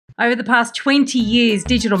Over the past 20 years,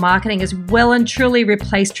 digital marketing has well and truly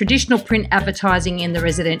replaced traditional print advertising in the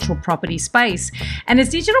residential property space. And as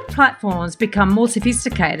digital platforms become more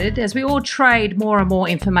sophisticated, as we all trade more and more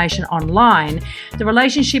information online, the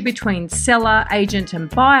relationship between seller, agent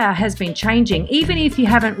and buyer has been changing, even if you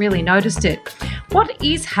haven't really noticed it. What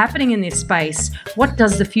is happening in this space? What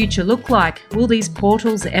does the future look like? Will these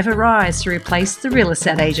portals ever rise to replace the real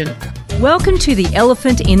estate agent? Welcome to The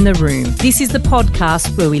Elephant in the Room. This is the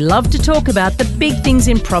podcast where we love to talk about the big things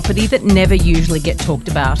in property that never usually get talked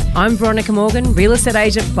about. I'm Veronica Morgan, real estate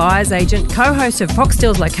agent, buyer's agent, co-host of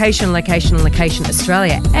Foxtel's Location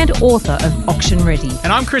Australia and author of Auction Ready.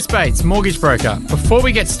 And I'm Chris Bates, mortgage broker. Before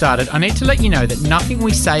we get started, I need to let you know that nothing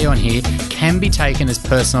we say on here can be taken as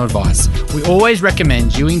personal advice. We always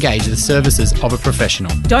recommend you engage the services of a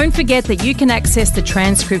professional. Don't forget that you can access the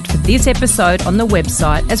transcript for this episode on the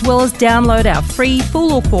website, as well as download our free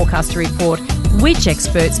full or forecaster report, Which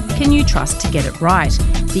Experts Can You Trust to Get It Right?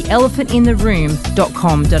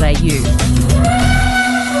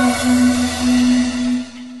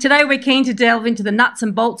 theelephantintheroom.com.au. Today we're keen to delve into the nuts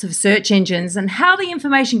and bolts of search engines and how the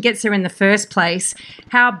information gets there in the first place,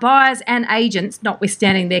 how buyers and agents,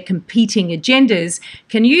 notwithstanding their competing agendas,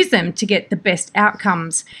 can use them to get the best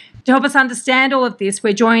outcomes. To help us understand all of this,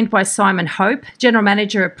 we're joined by Simon Hope, General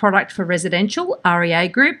Manager of Product for Residential, REA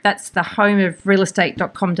Group. That's the home of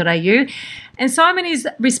realestate.com.au. And Simon is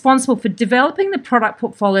responsible for developing the product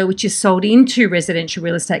portfolio which is sold into residential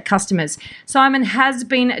real estate customers. Simon has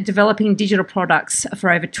been developing digital products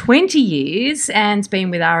for over 20 years and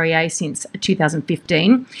been with REA since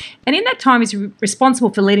 2015. And in that time, he's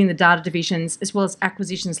responsible for leading the data divisions as well as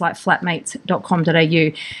acquisitions like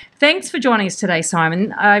flatmates.com.au. Thanks for joining us today,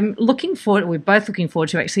 Simon. We're both looking forward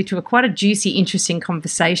to quite a juicy, interesting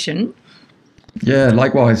conversation. Yeah,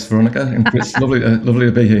 likewise, Veronica and Chris. lovely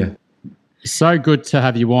to be here. So good to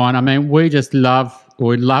have you on. I mean, we'd love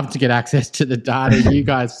to get access to the data you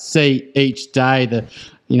guys see each day, the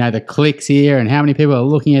clicks here and how many people are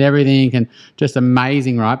looking at everything, and just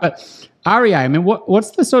amazing, right? But REA, I mean,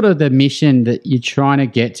 what's the sort of the mission that you're trying to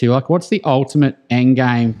get to? Like, what's the ultimate end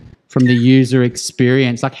game from the user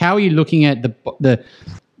experience? Like, how are you looking at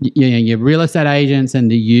your real estate agents and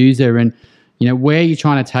the user, and where are you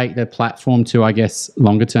trying to take the platform to, I guess,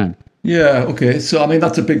 longer term? Yeah, okay. So, I mean,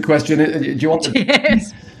 that's a big question. Do you want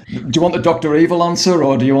the Dr. Evil answer,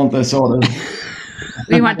 or do you want the sort of...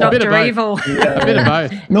 We want Dr. Evil. Yeah, a bit of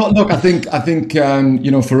both. No, look, I think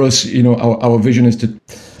for us, our vision is to,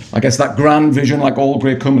 I guess, that grand vision. Like all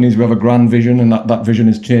great companies, we have a grand vision, and that vision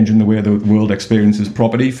is changing the way the world experiences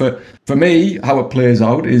property. For me, how it plays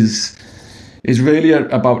out is really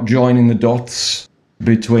about joining the dots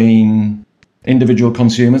between individual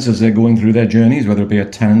consumers as they're going through their journeys, whether it be a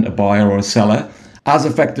tenant, a buyer or a seller, as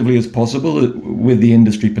effectively as possible with the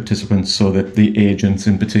industry participants, so that the agents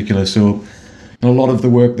in particular. So a lot of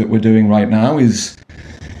the work that we're doing right now is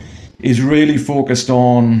really focused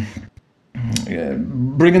on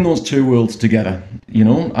bringing those two worlds together.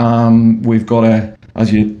 We've got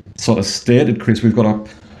as you sort of stated, Chris, we've got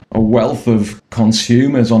a wealth of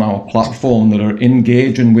consumers on our platform that are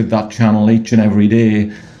engaging with that channel each and every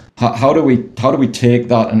day. How do we take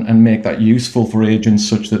that and make that useful for agents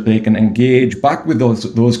such that they can engage back with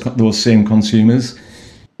those same consumers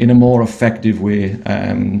in a more effective way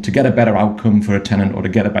to get a better outcome for a tenant or to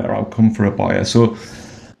get a better outcome for a buyer? So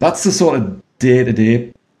that's the sort of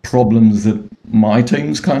day-to-day problems that my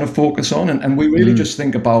teams kind of focus on, and we really just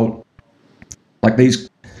think about like these.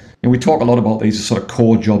 We talk a lot about these sort of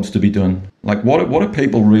core jobs to be done. Like what do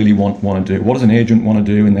people really want to do? What does an agent want to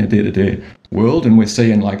do in their day-to-day world? And we're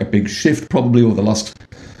seeing like a big shift probably over the last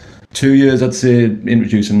 2 years, I'd say,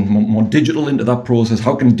 introducing more digital into that process.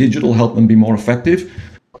 How can digital help them be more effective?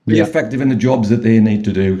 Be effective in the jobs that they need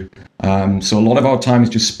to do. So a lot of our time is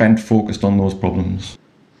just spent focused on those problems.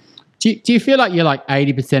 Do you feel like you're like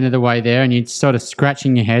 80% of the way there and you're sort of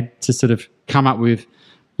scratching your head to sort of come up with,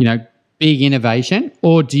 big innovation?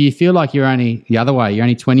 Or do you feel like you're only the other way? You're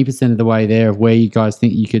only 20% of the way there of where you guys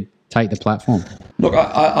think you could take the platform? Look,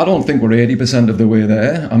 I don't think we're 80% of the way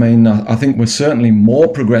there. I mean, I think we're certainly more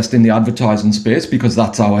progressed in the advertising space because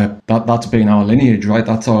that's been our lineage, right?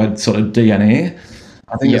 That's our sort of DNA.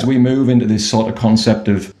 I think as we move into this sort of concept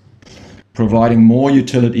of providing more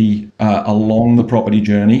utility along the property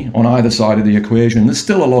journey on either side of the equation, there's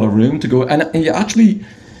still a lot of room to go. And you actually,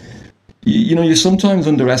 you sometimes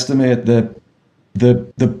underestimate the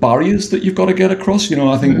barriers that you've got to get across.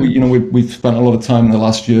 I think we've spent a lot of time in the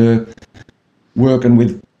last year working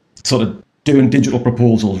with sort of doing digital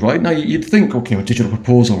proposals, right? Now you'd think, okay, a digital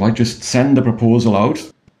proposal, right? Just send the proposal out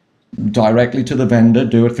directly to the vendor,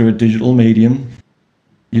 do it through a digital medium.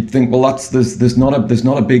 you'd think, well, there's not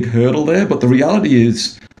a big hurdle there. But the reality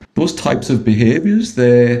is, those types of behaviours,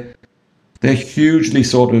 they're hugely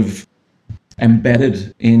sort of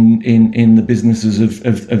embedded in the businesses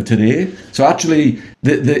of today. So actually,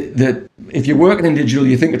 if you're working in digital,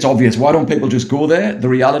 you think it's obvious. Why don't people just go there? The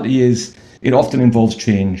reality is, it often involves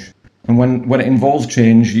change. And when it involves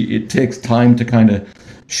change, it takes time to kind of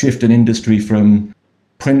shift an industry from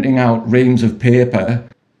printing out reams of paper,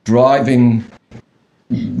 driving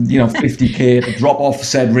 50k to drop off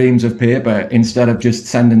said reams of paper instead of just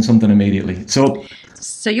sending something immediately.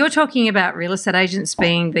 So you're talking about real estate agents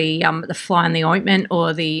being the fly in the ointment,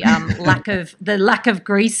 or the lack of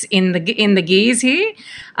grease in the gears here.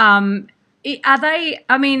 Are they?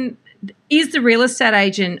 I mean, is the real estate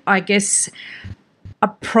agent, I guess, a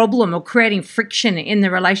problem or creating friction in the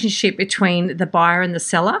relationship between the buyer and the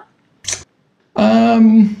seller? I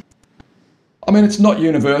mean, it's not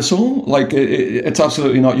universal. Like, it's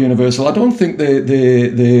absolutely not universal. I don't think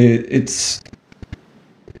it's.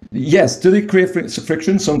 Yes, do they create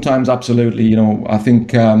friction? Sometimes, absolutely. I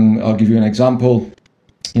think I'll give you an example.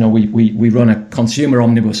 We run a consumer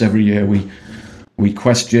omnibus every year. We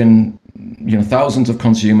question thousands of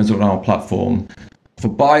consumers on our platform. For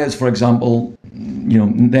buyers, for example,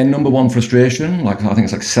 their number one frustration, like I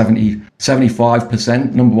think it's like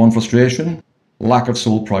 75% number one frustration, lack of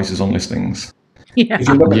sold prices on listings. Yeah.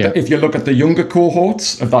 If you look at the younger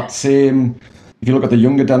cohorts of that same, if you look at the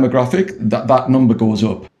younger demographic, that number goes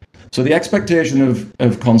up. So the expectation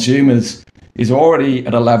of consumers is already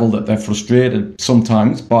at a level that they're frustrated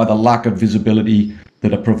sometimes by the lack of visibility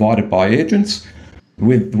that are provided by agents.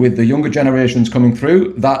 With the younger generations coming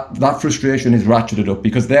through, that frustration is ratcheted up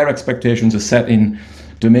because their expectations are set in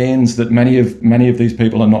domains that many of these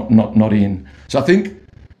people are not in. So I think,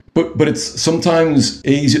 but it's sometimes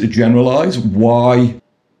easy to generalize why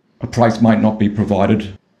a price might not be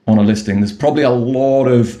provided on a listing. There's probably a lot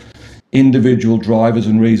of individual drivers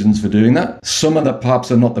and reasons for doing that. Some of them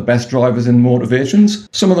perhaps are not the best drivers and motivations.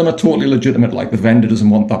 Some of them are totally legitimate, like the vendor doesn't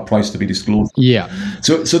want that price to be disclosed. Yeah.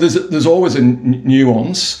 So there's always a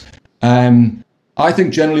nuance. I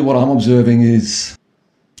think generally what I'm observing is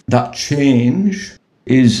that change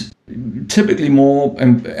is typically more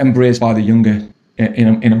embraced by the younger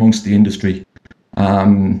in amongst the industry.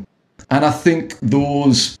 And I think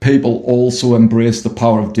those people also embrace the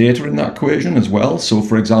power of data in that equation as well. So,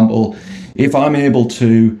 for example, if I'm able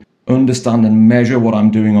to understand and measure what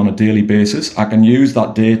I'm doing on a daily basis, I can use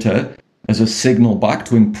that data as a signal back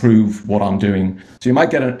to improve what I'm doing. So you might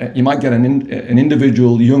get an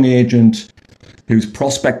individual young agent who's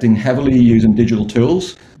prospecting heavily using digital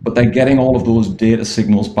tools, but they're getting all of those data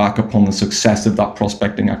signals back upon the success of that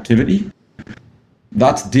prospecting activity.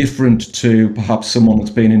 That's different to perhaps someone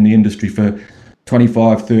that's been in the industry for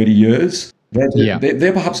 25, 30 years.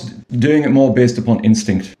 They're perhaps doing it more based upon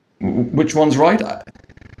instinct. Which one's right?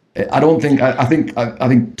 I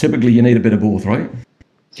think typically you need a bit of both, right?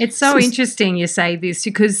 It's so interesting you say this,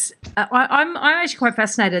 because I'm actually quite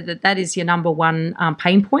fascinated that is your number one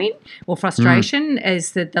pain point or frustration,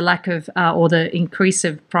 is that the lack of or the increase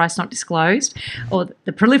of price not disclosed, or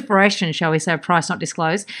the proliferation, shall we say, of price not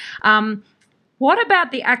disclosed. What about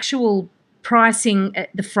the actual pricing at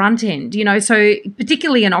the front end? So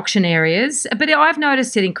particularly in auction areas, but I've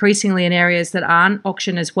noticed it increasingly in areas that aren't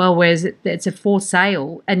auction as well, where it's a for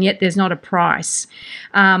sale and yet there's not a price.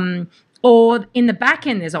 Or in the back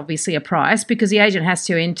end, there's obviously a price because the agent has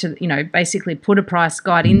to enter, basically put a price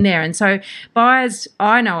guide in there. And so buyers,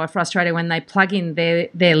 I know, are frustrated when they plug in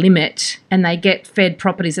their limit and they get fed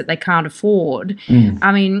properties that they can't afford.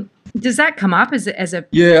 I mean, does that come up as a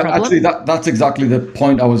problem? Actually, that's exactly the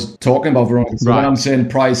point I was talking about, Veronica. So when I'm saying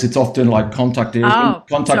price, it's often like contact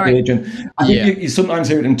agent. I think you sometimes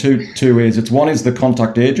hear it in two ways. It's one is the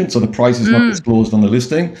contact agent, so the price is not disclosed on the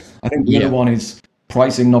listing. I think the other one is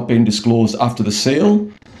pricing not being disclosed after the sale.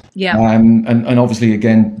 Yeah. And obviously,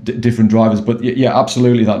 again, different drivers. But yeah,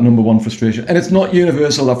 absolutely, that number one frustration. And it's not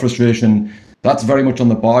universal, that frustration. That's very much on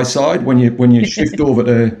the buy side. When you shift over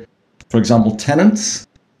to, for example, tenants,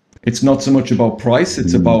 it's not so much about price,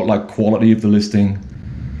 it's about like quality of the listing.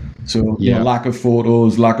 So lack of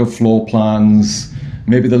photos, lack of floor plans,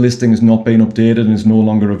 maybe the listing has not been updated and is no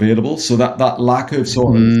longer available. So that lack of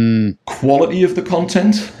sort of quality of the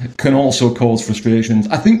content can also cause frustrations.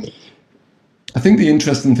 I think the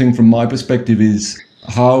interesting thing from my perspective is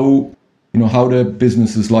how do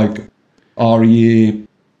businesses like REA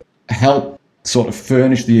help sort of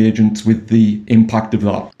furnish the agents with the impact of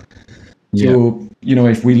that. So,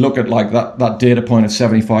 if we look at like that data point of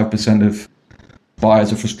 75% of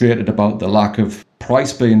buyers are frustrated about the lack of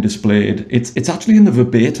price being displayed, it's actually in the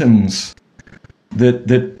verbatims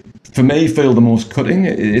that for me feel the most cutting.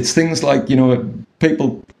 It's things like,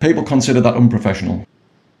 people consider that unprofessional.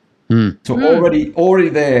 So already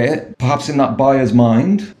there, perhaps in that buyer's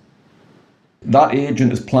mind, that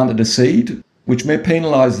agent has planted a seed which may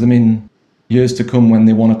penalise them in years to come when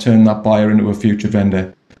they want to turn that buyer into a future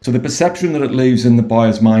vendor. So the perception that it leaves in the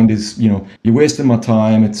buyer's mind is, you're wasting my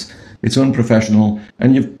time, it's unprofessional,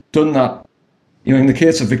 and you've done that. In the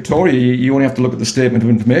case of Victoria, you only have to look at the statement of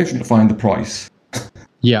information to find the price.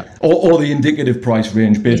 Yeah. Or the indicative price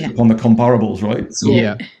range based upon the comparables, right? So,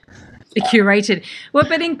 yeah. The curated. Well,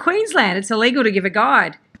 but in Queensland, it's illegal to give a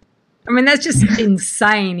guide. I mean, that's just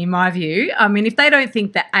insane in my view. I mean, if they don't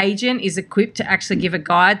think the agent is equipped to actually give a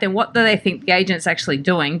guide, then what do they think the agent's actually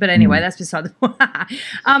doing? But anyway, that's beside the point.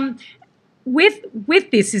 With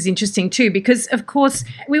this is interesting too, because of course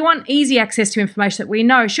we want easy access to information that we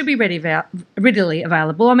know should be readily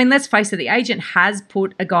available. I mean, let's face it, the agent has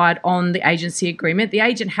put a guide on the agency agreement. The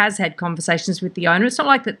agent has had conversations with the owner. It's not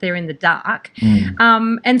like that they're in the dark.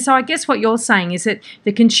 And so I guess what you're saying is that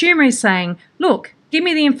the consumer is saying, look, give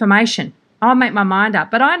me the information. I'll make my mind up.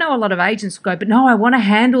 But I know a lot of agents go, but no, I want to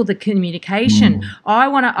handle the communication. I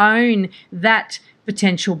want to own that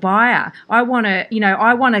potential buyer. I want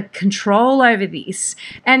to control over this.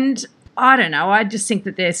 And I don't know, I just think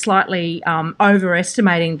that they're slightly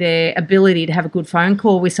overestimating their ability to have a good phone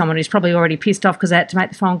call with someone who's probably already pissed off because they had to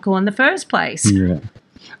make the phone call in the first place. Yeah.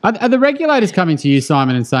 Are the regulators coming to you,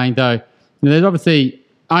 Simon, and saying, though, there's obviously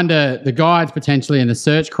under the guides potentially and the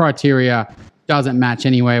search criteria doesn't match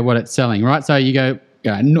anywhere what it's selling, right? So you go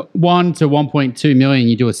 1 to 1.2 million,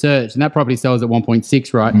 you do a search, and that property sells at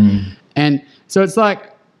 1.6, right? And so it's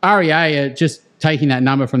like REA are just taking that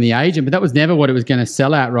number from the agent, but that was never what it was going to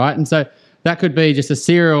sell at, right? And so that could be just a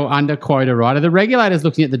serial underquota, right? Are the regulators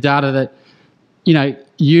looking at the data that,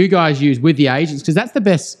 you guys use with the agents? Because that's the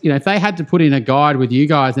best, if they had to put in a guide with you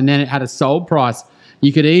guys and then it had a sold price,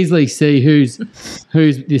 you could easily see who's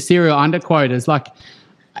the serial underquotas. Like,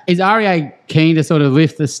 is REA keen to sort of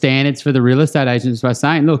lift the standards for the real estate agents by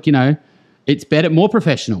saying, look, it's better, more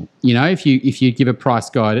professional, if you give a price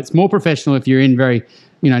guide. It's more professional if you're in very,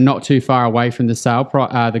 not too far away from the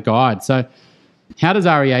the guide. So how does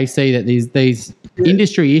REA see that these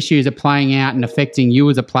industry issues are playing out and affecting you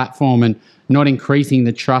as a platform and not increasing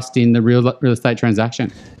the trust in the real estate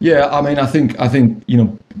transaction? Yeah, I mean, I think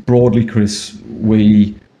broadly, Chris,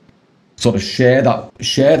 we sort of share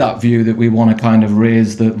that view that we want to kind of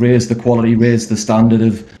raise the quality, raise the standard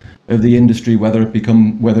of the industry, whether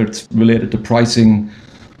it's related to pricing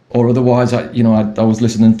or otherwise. I was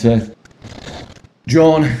listening to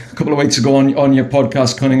John a couple of weeks ago on your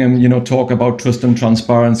podcast, Cunningham, talk about trust and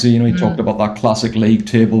transparency. He talked about that classic league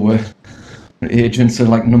table where agents are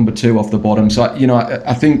like number 2 off the bottom. So,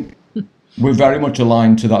 I think we're very much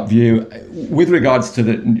aligned to that view. With regards to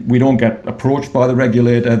we don't get approached by the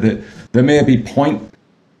regulator. That there may be point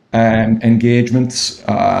engagements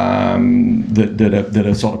that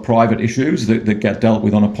are sort of private issues that get dealt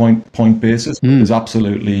with on a point basis. But there's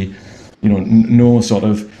absolutely, no sort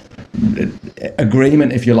of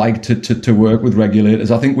agreement, if you like, to work with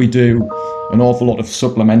regulators. I think we do an awful lot of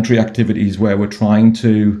supplementary activities where we're trying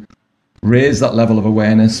to raise that level of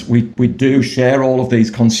awareness. We do share all of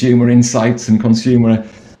these consumer insights and consumer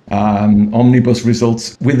omnibus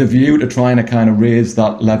results with a view to trying to kind of raise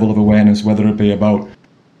that level of awareness, whether it be about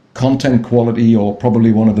content quality or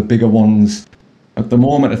probably one of the bigger ones at the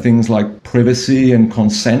moment are things like privacy and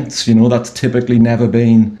consents. That's typically never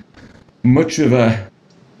been much of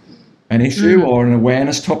an issue or an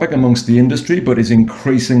awareness topic amongst the industry, but is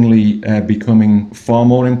increasingly becoming far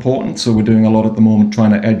more important. So we're doing a lot at the moment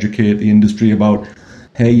trying to educate the industry about,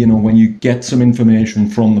 hey, when you get some information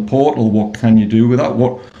from the portal, what can you do with that?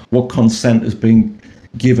 What consent is being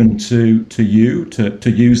given to you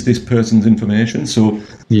to use this person's information? So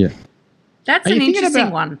yeah. That's an interesting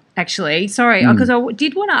one, actually. Sorry, because I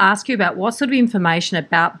did want to ask you about what sort of information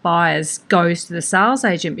about buyers goes to the sales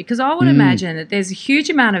agent, because I would imagine that there's a huge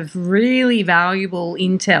amount of really valuable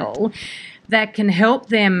intel that can help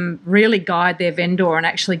them really guide their vendor and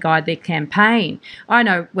actually guide their campaign. I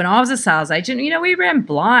know when I was a sales agent, we ran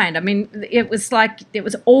blind. I mean, it was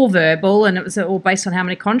all verbal, and it was all based on how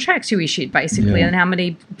many contracts you issued, basically, and how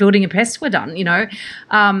many building and pests were done,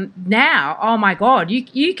 Now, oh my God,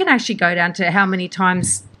 you can actually go down to how many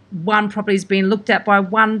times one property's been looked at by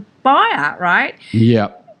one buyer, right? Yeah.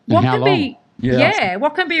 And how long?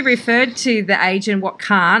 What can be referred to the agent, what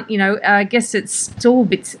can't? I guess it's all a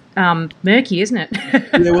bit murky, isn't it?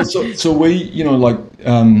 Yeah, well, so we,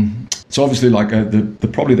 so obviously, like the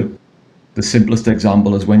probably the simplest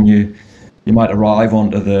example is when you you might arrive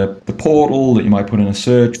onto the portal that you might put in a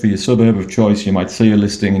search for your suburb of choice. You might see a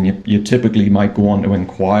listing, and you typically might go on to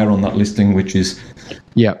inquire on that listing, which is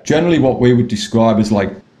generally what we would describe as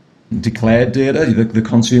like declared data. The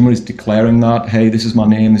consumer is declaring that, hey, this is my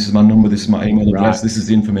name, this is my number, this is my email address, this is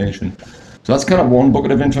the information. So that's kind of one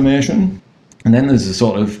bucket of information. And then there's a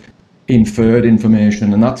sort of inferred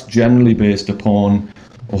information, and that's generally based upon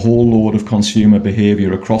a whole load of consumer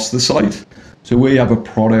behavior across the site. So we have a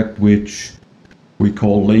product which we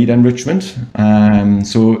call lead enrichment.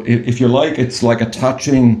 So if you like, it's like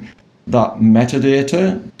attaching that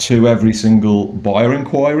metadata to every single buyer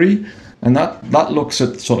inquiry. And that looks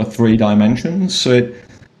at sort of 3 dimensions. So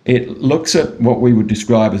it looks at what we would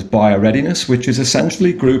describe as buyer readiness, which is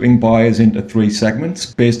essentially grouping buyers into 3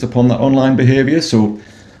 segments based upon that online behavior. So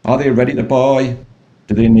are they ready to buy?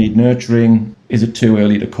 Do they need nurturing? Is it too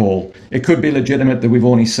early to call? It could be legitimate that we've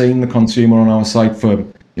only seen the consumer on our site for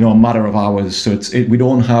a matter of hours. So we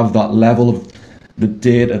don't have that level of the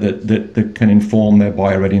data that can inform their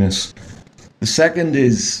buyer readiness. The second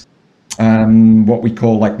is what we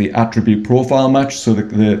call like the attribute profile match. So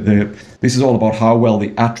this is all about how well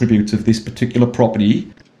the attributes of this particular property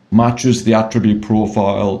matches the attribute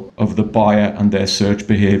profile of the buyer and their search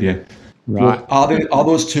behavior. Right. So are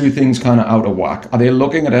those 2 things kind of out of whack? Are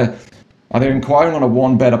they inquiring on a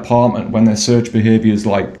 1-bed apartment when their search behavior is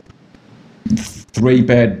like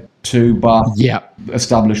 3-bed, 2-bath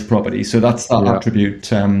established property? So that's that attribute.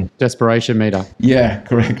 Desperation meter. Yeah,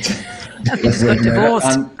 correct. That's got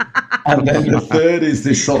divorced. And then the third is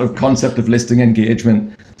this sort of concept of listing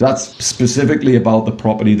engagement. That's specifically about the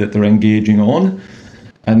property that they're engaging on.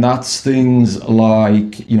 And that's things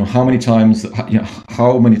like, how many times have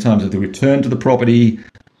they returned to the property?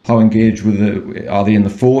 How engaged are they in the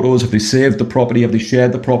photos? Have they saved the property? Have they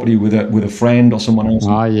shared the property with a friend or someone else?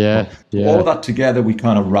 Oh, yeah. All of that together, we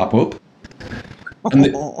kind of wrap up. And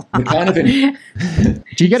the kind of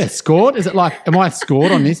do you get it scored? Is it like, am I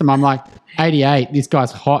scored on this? And I'm like 88, this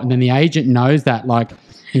guy's hot. And then the agent knows that, like,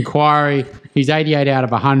 inquiry, he's 88 out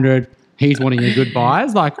of 100. He's wanting a good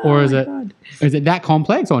buyers, like, or is it that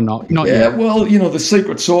complex or not? Not yet. Well, the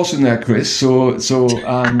secret sauce in there, Chris. So,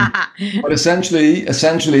 but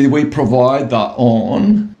essentially, we provide that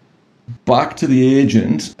on back to the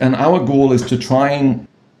agent, and our goal is to try and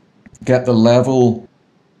get the level.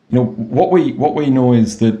 What we know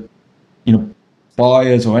is that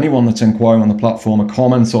buyers or anyone that's inquiring on the platform, a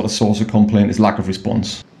common sort of source of complaint is lack of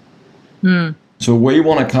response. So we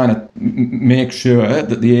want to kind of make sure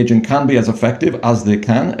that the agent can be as effective as they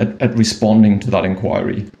can at responding to that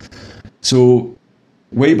inquiry. So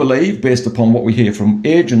we believe, based upon what we hear from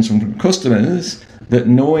agents and from customers, that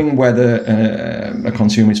knowing whether a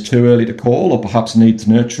consumer is too early to call or perhaps needs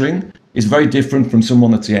nurturing is very different from someone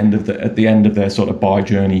that's at the end of their sort of buy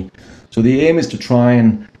journey. So the aim is to try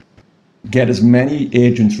and get as many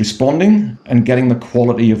agents responding and getting the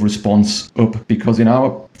quality of response up, because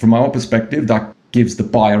from our perspective, that gives the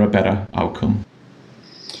buyer a better outcome.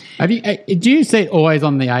 Do you see it always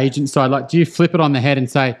on the agent side? Like, do you flip it on the head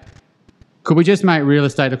and say, could we just make real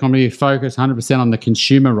estate economy focus 100% on the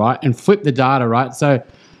consumer, right? And flip the data, right? So,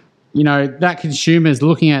 that consumer is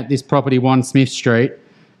looking at this property, 1 Smith Street,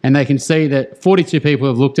 and they can see that 42 people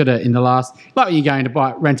have looked at it in the last, like you're going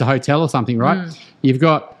to rent a hotel or something, right? You've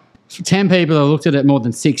got 10 people have looked at it more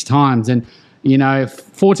than 6 times, and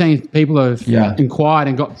 14 people have inquired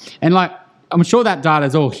and like, I'm sure that data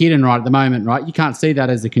is all hidden right at the moment, right? You can't see that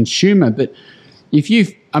as a consumer, but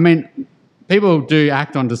people do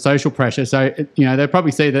act under social pressure, so they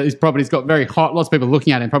probably see that this property's got very hot. Lots of people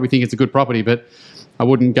looking at it and probably think it's a good property, but I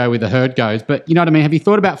wouldn't go with the herd goes. But you know what I mean? Have you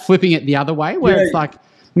thought about flipping it the other way, where it's like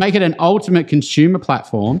make it an ultimate consumer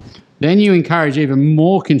platform? Then you encourage even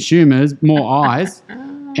more consumers, more eyes.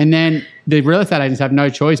 And then the real estate agents have no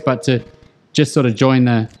choice but to just sort of join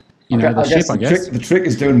the ship, I guess. The trick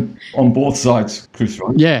is doing on both sides, Chris,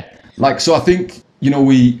 right? Yeah. So I think,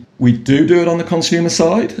 we do it on the consumer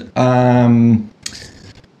side. A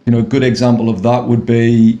good example of that would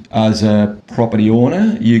be, as a property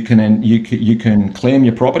owner, you can claim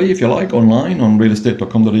your property, if you like, online on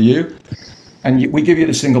realestate.com.au, and we give you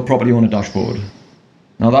the single property owner dashboard.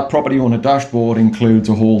 Now, that property owner dashboard includes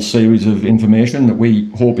a whole series of information that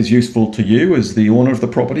we hope is useful to you as the owner of the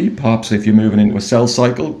property. Perhaps if you're moving into a sales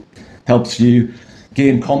cycle, helps you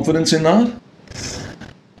gain confidence in that.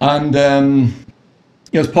 And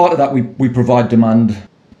as part of that, we provide demand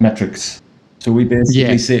metrics. So we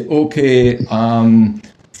basically say, okay,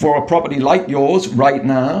 for a property like yours right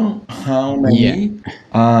now, how many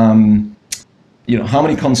how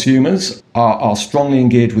many consumers are strongly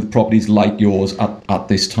engaged with properties like yours at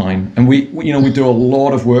this time? And we do a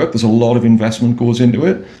lot of work. There's a lot of investment goes into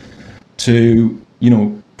it to,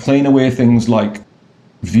 clean away things like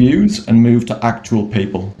views and move to actual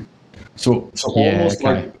people. So almost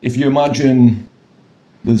like if you imagine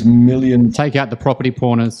there's millions. Take out the property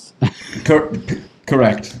porners.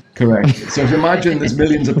 Correct. So if you imagine there's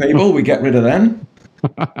millions of people, we get rid of them.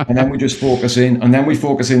 And then we just focus in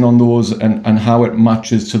on those and how it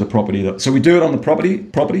matches to the property. So we do it on the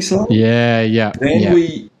property side. Yeah.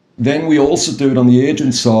 Then we also do it on the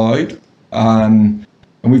agent side. And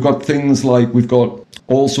we've got things like we've got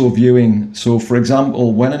also viewing. So for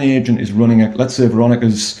example, when an agent is running let's say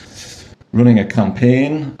Veronica's running a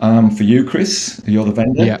campaign for you, Chris, you're the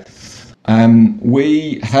vendor. Yeah.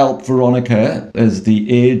 We help Veronica as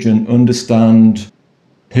the agent understand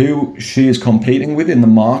who she is competing with in the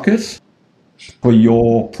market for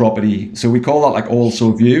your property. So we call that like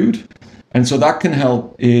also viewed. And so that can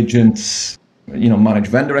help agents, manage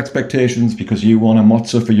vendor expectations because you want a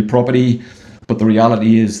mozza for your property. But the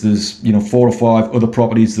reality is there's, 4 or 5 other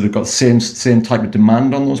properties that have got the same type of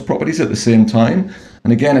demand on those properties at the same time.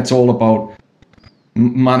 And again, it's all about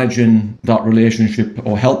managing that relationship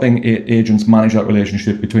or helping agents manage that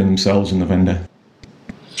relationship between themselves and the vendor.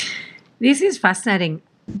 This is fascinating.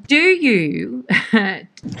 Do you,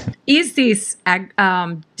 is this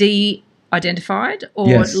de-identified or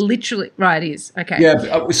Yes. Literally, right, it is, okay.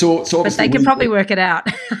 Yeah, so but they can probably work it out.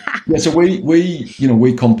 Yeah, so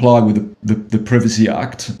we comply with the Privacy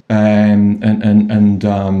Act, and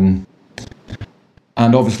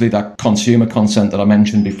obviously that consumer consent that I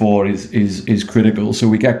mentioned before is critical. So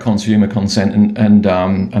we get consumer consent and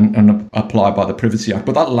apply by the Privacy Act.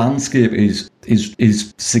 But that landscape is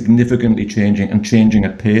significantly changing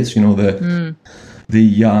at pace. The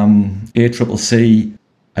ACCC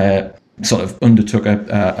sort of undertook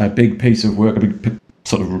a big piece of work, a big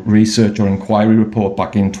sort of research or inquiry report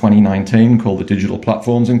back in 2019 called the Digital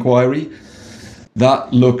Platforms Inquiry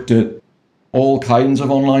that looked at all kinds of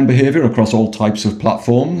online behavior across all types of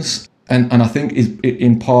platforms. And I think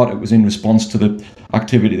in part it was in response to the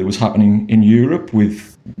activity that was happening in Europe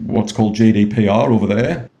with what's called GDPR over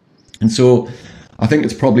there. And so I think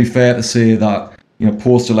it's probably fair to say that,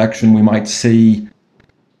 post-election we might see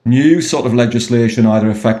new sort of legislation either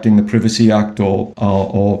affecting the Privacy Act or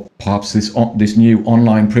perhaps this new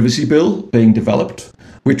online privacy bill being developed,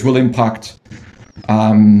 which will impact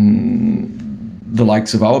the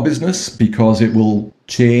likes of our business because it will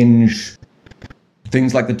change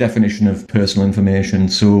things like the definition of personal information.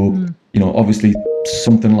 So, obviously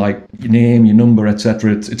something like your name, your number,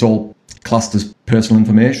 etc. It's all classed as personal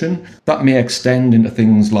information. That may extend into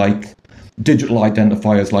things like digital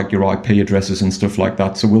identifiers like your IP addresses and stuff like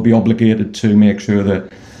that. So we'll be obligated to make sure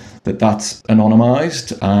that's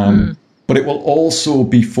anonymized. But it will also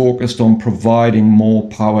be focused on providing more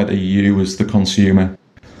power to you as the consumer,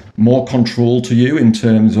 more control to you in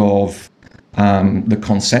terms of the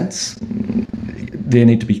consents. They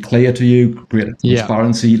need to be clear to you, greater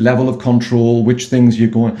transparency, level of control, which things you're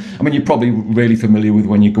going. I mean, you're probably really familiar with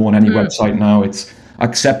when you go on any website now, it's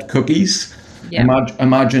accept cookies. Yeah.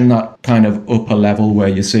 Imagine that kind of upper level where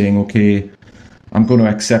you're saying, okay, I'm going to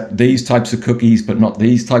accept these types of cookies, but not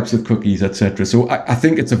these types of cookies, etc. So I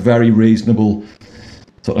think it's a very reasonable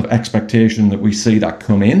sort of expectation that we see that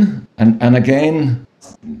come in. And again,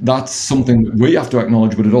 that's something that we have to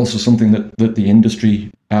acknowledge, but it's also something that the industry,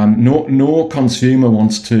 no consumer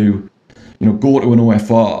wants to, go to an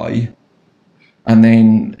OFI and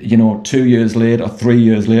then, 2 years later, 3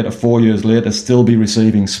 years later, 4 years later, still be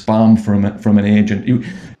receiving spam from an agent.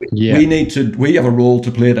 We have a role to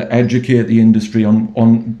play to educate the industry on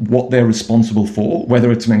what they're responsible for,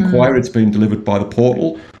 whether it's an inquiry that's being delivered by the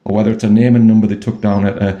portal or whether it's a name and number they took down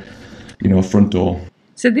at a front door.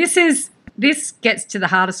 So this gets to the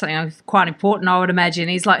heart of something quite important, I would imagine,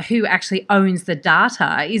 is like who actually owns the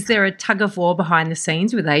data. Is there a tug of war behind the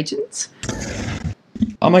scenes with agents?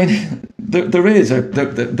 I mean, there is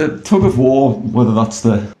the tug of war, whether that's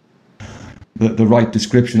the right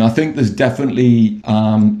description. I think there's definitely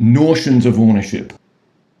notions of ownership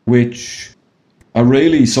which are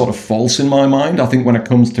really sort of false in my mind. I think when it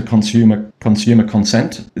comes to consumer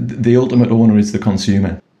consent, the ultimate owner is the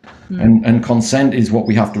consumer. And consent is what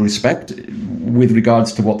we have to respect with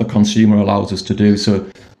regards to what the consumer allows us to do. So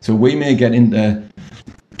we may get into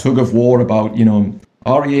tug of war about,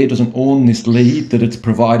 REA doesn't own this lead that it's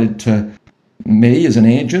provided to me as an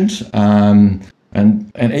agent. And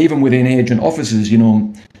even within agent offices,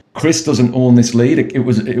 Chris doesn't own this lead. It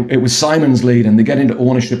was Simon's lead, and they get into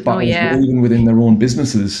ownership battles even within their own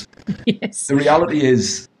businesses. Yes. The reality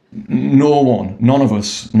is no one, none of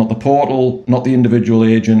us, not the portal, not the individual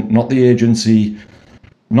agent, not the agency,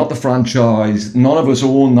 not the franchise, none of us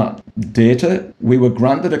own that data. We were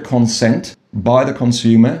granted a consent by the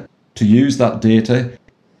consumer to use that data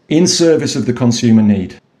in service of the consumer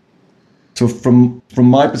need. So from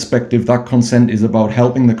my perspective, that consent is about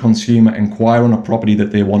helping the consumer inquire on a property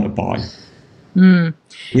that they want to buy. I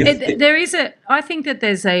think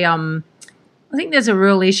there's a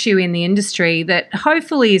real issue in the industry that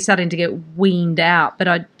hopefully is starting to get weaned out, but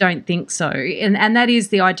I don't think so. And that is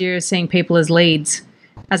the idea of seeing people as leads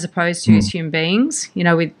as opposed to as human beings,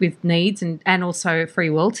 with needs and also free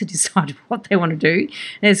will to decide what they want to do.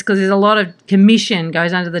 And it's because there's a lot of commission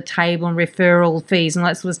goes under the table and referral fees and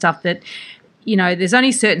that sort of stuff that, there's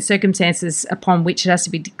only certain circumstances upon which it has to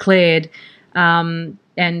be declared. And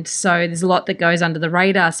so there's a lot that goes under the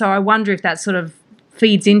radar. So I wonder if that sort of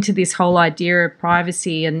feeds into this whole idea of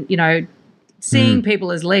privacy and, seeing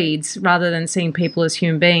people as leads rather than seeing people as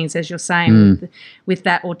human beings, as you're saying, with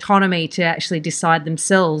that autonomy to actually decide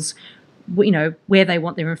themselves, where they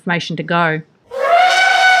want their information to go.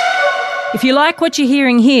 If you like what you're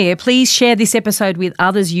hearing here, please share this episode with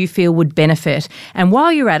others you feel would benefit. And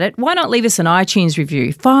while you're at it, why not leave us an iTunes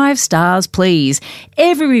review? 5 stars, please.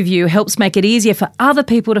 Every review helps make it easier for other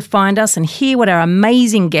people to find us and hear what our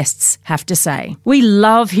amazing guests have to say. We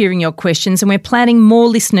love hearing your questions and we're planning more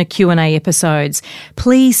listener Q&A episodes.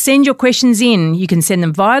 Please send your questions in. You can send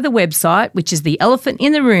them via the website, which is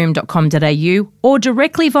theelephantintheroom.com.au, or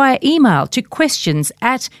directly via email to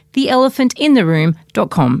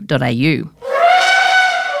questions@theelephantintheroom.com.au.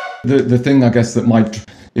 The thing, I guess, that might,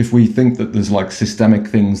 if we think that there's like systemic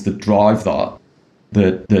things that drive that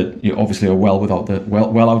you obviously are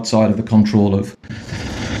well outside of the control of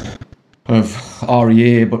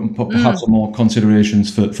REA, but perhaps more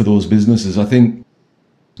considerations for those businesses. I think,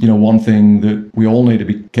 one thing that we all need to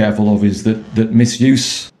be careful of is that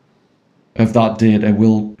misuse of that data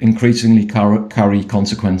will increasingly carry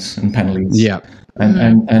consequence and penalties. Yeah.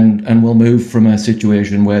 And we'll move from a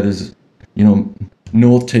situation where there's,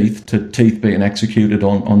 no teeth to teeth being executed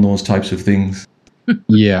on those types of things.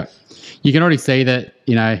 Yeah. You can already see that,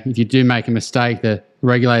 if you do make a mistake, the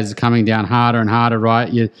regulators are coming down harder and harder, right?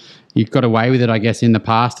 You got away with it, I guess, in the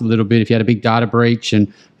past a little bit if you had a big data breach and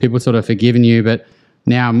people sort of forgiven you, but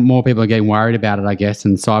now more people are getting worried about it, I guess,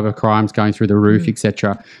 and cyber crimes going through the roof,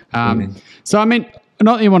 etc. So, I mean,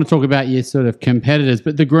 not that you want to talk about your sort of competitors,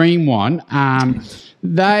 but the green one,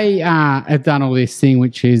 they have done all this thing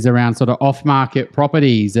which is around sort of off-market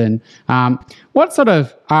properties. And what sort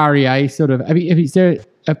of REA is there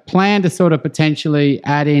a plan to sort of potentially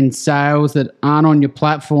add in sales that aren't on your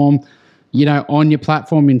platform, on your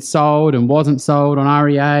platform and sold and wasn't sold on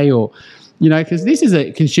REA, or, because this is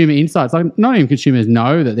a consumer insights. Like, not even consumers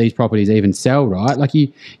know that these properties even sell, right? Like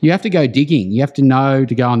you have to go digging. You have to know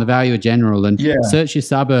to go on the Valuer General and search your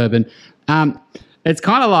suburb. And it's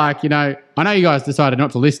kind of like, I know you guys decided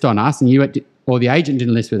not to list on us, and or the agent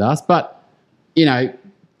didn't list with us, but,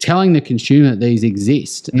 telling the consumer that these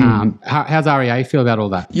exist. How's REA feel about all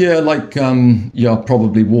that? Yeah, I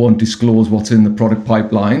probably won't disclose what's in the product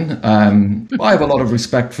pipeline. I have a lot of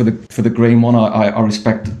respect for the green one. I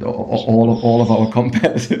respect all of our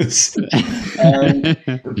competitors.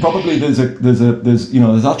 Probably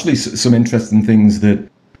there's actually some interesting things that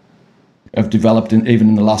have developed even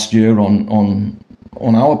in the last year on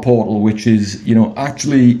our portal, which is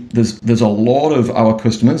actually there's a lot of our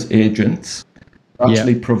customers, agents,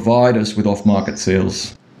 actually provide us with off-market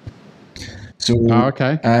sales. So,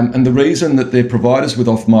 okay. And the reason that they provide us with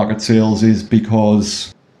off-market sales is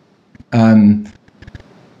because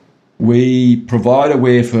we provide a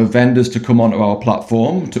way for vendors to come onto our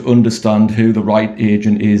platform to understand who the right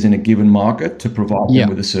agent is in a given market to provide them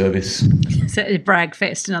with a service. So a brag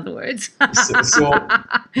fest, in other words.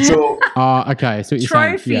 Okay. So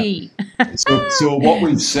trophy. So what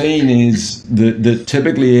we've seen is that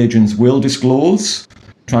typically agents will disclose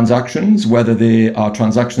transactions, whether they are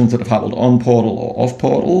transactions that have happened on portal or off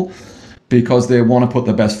portal, because they want to put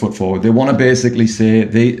their best foot forward. They want to basically say,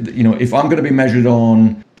 if I'm going to be measured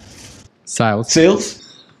on sales,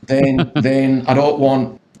 then I don't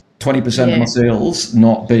want 20% of my sales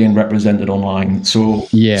not being represented online. So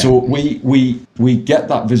we get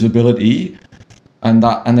that visibility, and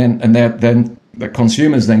then the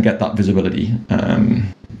consumers then get that visibility. So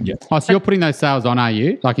you're putting those sales on, are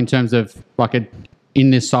you? Like in terms of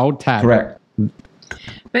in the sold tab? Correct.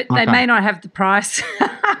 But they may not have the price.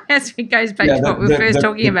 As it goes back to what we were first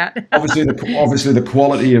talking about. obviously the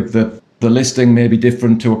quality of the listing may be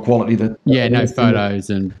different to a quality that... no photos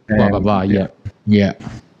and blah, blah, blah. Yeah. I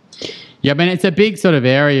mean, it's a big sort of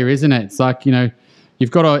area, isn't it? It's like,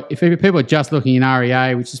 you've got to, if people are just looking in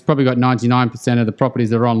REA, which has probably got 99% of the properties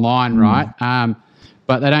that are online, right?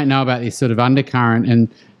 But they don't know about this sort of undercurrent, and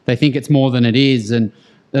they think it's more than it is, and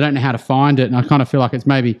they don't know how to find it. And I kind of feel like it's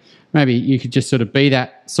maybe you could just sort of be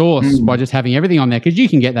that source by just having everything on there, because you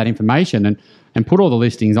can get that information and put all the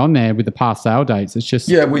listings on there with the past sale dates. It's just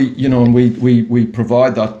we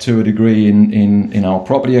provide that to a degree in our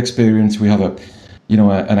property experience. We have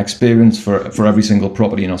an experience for every single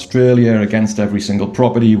property in Australia against every single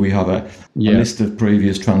property. We have a list of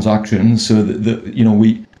previous transactions, so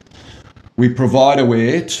that we provide a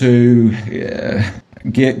way to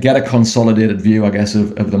get a consolidated view, I guess,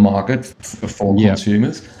 of the market for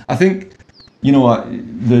consumers. I think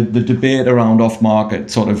the debate around off market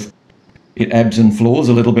sort of, it ebbs and flows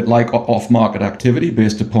a little bit like off-market activity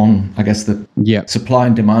based upon, I guess, the supply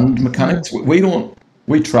and demand mechanics. We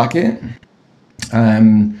track it.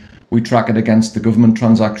 We track it against the government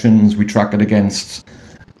transactions. We track it against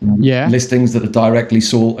listings that are directly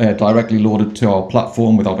loaded to our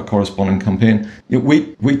platform without a corresponding campaign.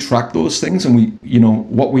 We track those things, and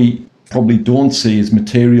what we probably don't see is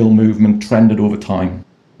material movement trended over time.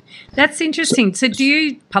 That's interesting. So do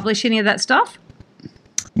you publish any of that stuff?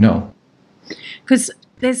 No. Because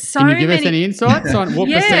there's so many... Can you give us any insights on what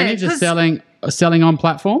percentage is selling on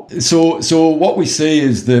platform? So what we see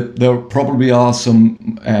is that there probably are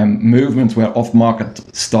some movements where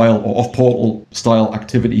off-market style or off-portal style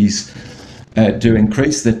activities do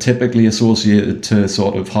increase. They're typically associated to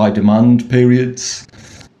sort of high demand periods.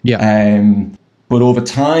 But over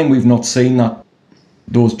time, we've not seen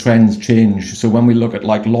those trends change. So when we look at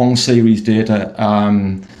like long series data,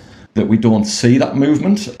 that we don't see that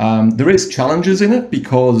movement. There is challenges in it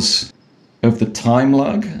because of the time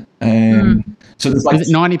lag. So there's like, is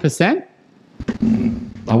it 90%?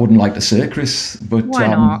 I wouldn't like to say, Chris, but why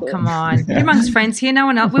not? Come on, you're amongst friends here. No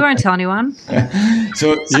one else. We won't tell anyone.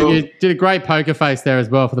 So you did a great poker face there as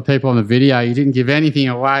well for the people on the video. You didn't give anything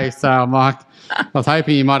away, so I'm like, I was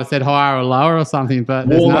hoping you might have said higher or lower or something, but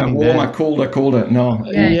there's nothing there. Warmer, colder. No.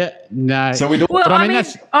 No. So we don't. Well,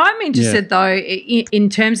 I'm interested though in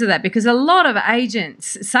terms of that, because a lot of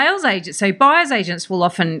agents, sales agents, so buyers agents will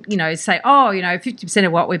often, say, 50%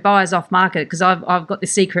 of what we buy is off market because I've got the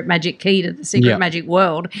secret magic key to the secret magic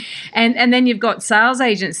world, and then you've got sales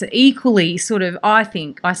agents that equally sort of, I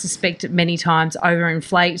suspect many times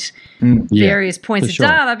overinflate various points of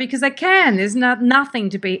data because they can. There's nothing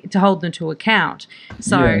to hold them to account.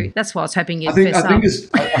 So that's why I was hoping you'd fess up.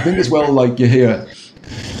 I think as well, like you hear,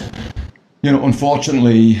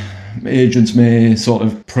 unfortunately, agents may sort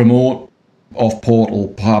of promote off portal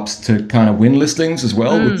perhaps to kind of win listings as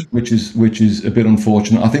well, which is a bit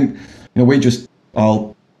unfortunate. I think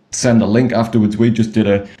I'll send a link afterwards. We just did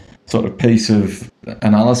a sort of piece of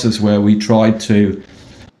analysis where we tried to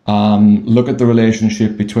look at the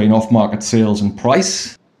relationship between off-market sales and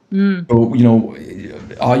price. So,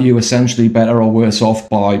 are you essentially better or worse off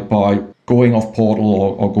by going off portal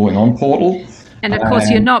or going on portal? And of course,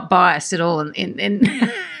 you're not biased at all. Not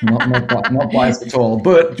biased at all.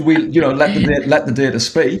 But we, let the data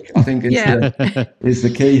speak. I think is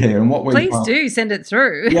the key here. And what we please do send it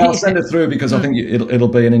through. Yeah, I'll send it through because I think it'll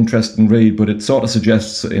be an interesting read. But it sort of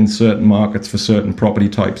suggests in certain markets for certain property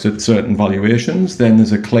types at certain valuations, then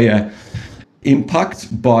there's a clear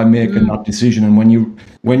impact by making that decision. And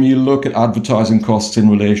when you look at advertising costs in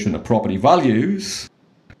relation to property values,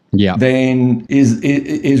 then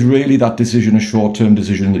is really that decision a short-term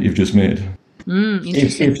decision that you've just made?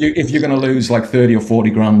 If you're going to lose like 30 or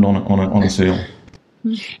 40 grand on a sale.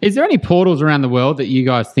 Is there any portals around the world that you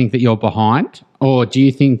guys think that you're behind, or do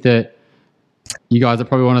you think that you guys are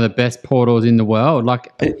probably one of the best portals in the world?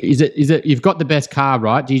 Like, is it you've got the best car,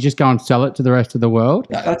 right? Do you just go and sell it to the rest of the world?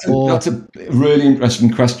 That's a really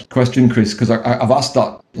interesting question, Chris, because I've asked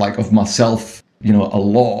that like of myself, a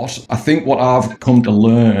lot. I think what I've come to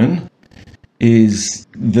learn is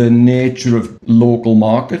the nature of local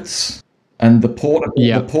markets and the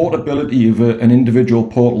portability of an individual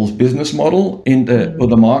portal's business model into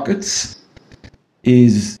other markets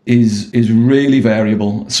is really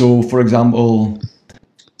variable. So, for example,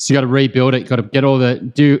 you got to rebuild it. You got to get all the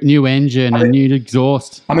new engine and new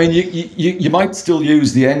exhaust. I mean, you might still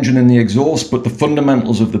use the engine and the exhaust, but the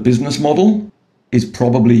fundamentals of the business model is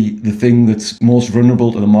probably the thing that's most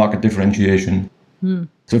vulnerable to the market differentiation.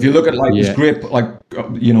 So if you look at this great,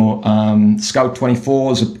 Scout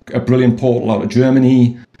 24 is a brilliant portal out of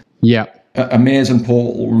Germany. Amazing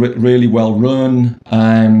portal, really well run.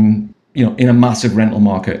 In a massive rental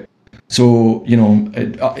market. So,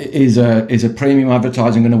 is a premium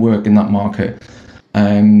advertising going to work in that market?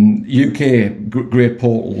 UK, great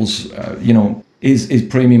portals, is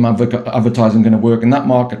premium advertising going to work in that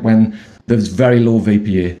market when there's very low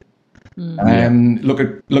VPA?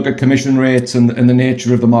 Look at commission rates and the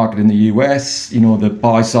nature of the market in the US. You know, the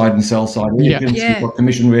buy side and sell side agents. Yeah. You've got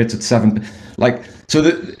commission rates at 7. Like, so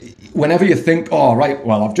that whenever you think, oh right,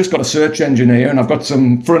 well, I've just got a search engine here and I've got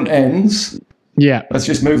some front ends. Yeah. Let's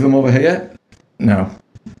just move them over here. No.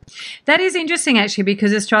 That is interesting, actually,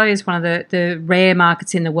 because Australia is one of the rare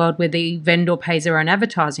markets in the world where the vendor pays their own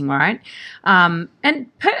advertising, right? I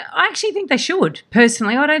actually think they should.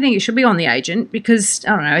 Personally, I don't think it should be on the agent because,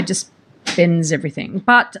 I don't know, it just bends everything.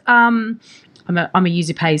 But I'm a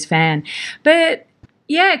user pays fan. But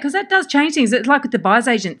yeah, because that does change things. It's like with the buyer's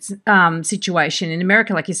agent situation in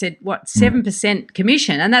America, like you said, 7%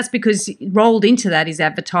 commission, and that's because rolled into that is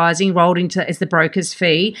advertising, rolled into is the broker's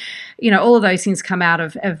fee. You know, all of those things come out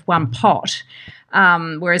of one pot.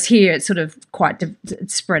 Whereas here it's sort of quite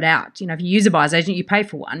spread out. You know, if you use a buyer's agent, you pay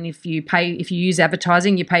for one. If you use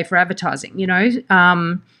advertising, you pay for advertising. You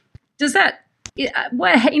know, does that?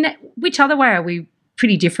 Which other way are we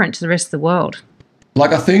pretty different to the rest of the world?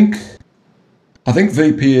 Like I think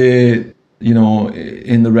VPA, you know,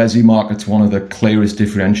 in the resi market's one of the clearest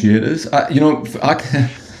differentiators.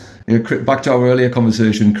 Back to our earlier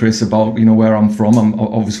conversation, Chris, about, you know, where I'm from. I'm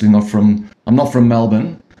obviously not from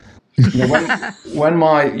Melbourne. You know, when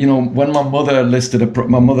my mother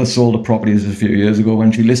my mother sold a property a few years ago.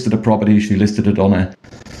 When she listed a property, she listed it on a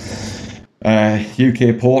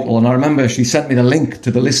UK portal, and I remember she sent me the link to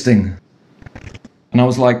the listing, and I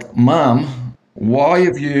was like, "Ma'am, why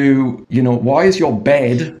is your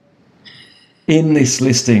bed in this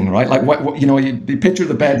listing, right? Like, what you know, the picture of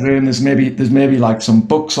the bedroom. There's maybe like some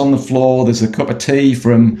books on the floor. There's a cup of tea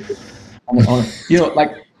from, you know,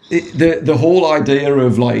 like the whole idea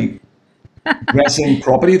of like dressing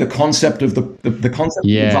property, the concept of the concept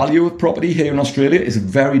of the value of property here in Australia is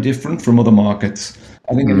very different from other markets.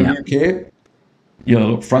 I think in the UK, you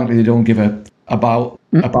know, frankly, they don't give about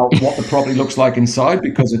what the property looks like inside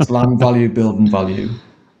because it's land value, building value.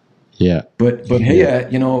 Yeah. But here,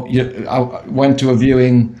 you know, I went to a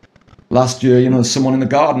viewing last year. You know, there's someone in the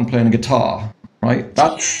garden playing a guitar, right?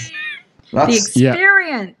 That's the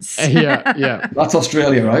experience. Yeah. That's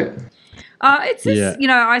Australia, right? It's this, you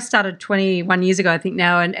know, I started 21 years ago, I think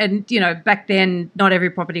now, and you know, back then not every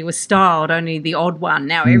property was styled, only the odd one.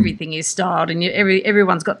 Now everything is styled, and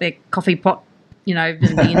everyone's got their coffee pot, you know,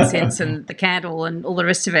 and the incense and the candle and all the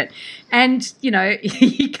rest of it. And, you know,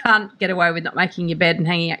 you can't get away with not making your bed and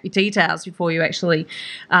hanging out your tea towels before you actually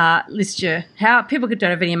list how people don't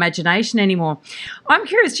have any imagination anymore. I'm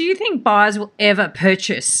curious, do you think buyers will ever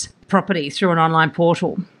purchase property through an online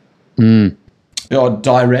portal?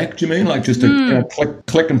 Direct, you mean? Like just a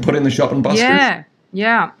click and put in the shopping basket?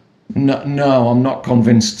 Yeah. No, I'm not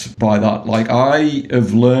convinced by that. Like, I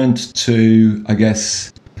have learned to, I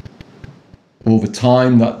guess, over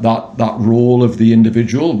time that role of the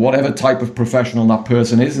individual, whatever type of professional that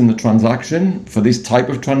person is in the transaction, for this type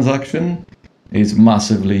of transaction, is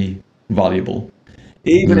massively valuable.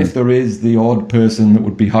 Even if there is the odd person that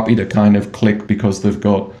would be happy to kind of click because they've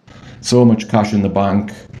got so much cash in the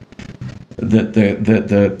bank, that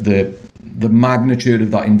the magnitude of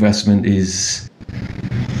that investment is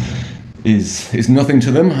nothing to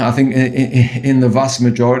them. I think in the vast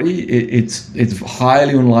majority, it's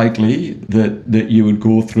highly unlikely that you would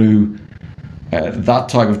go through that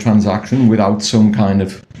type of transaction without some kind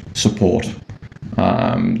of support.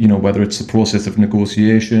 You know, whether it's the process of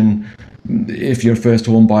negotiation. If you're a first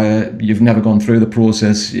home buyer, you've never gone through the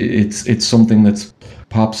process. It's something that's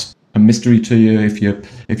perhaps a mystery to you. If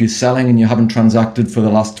you're selling and you haven't transacted for the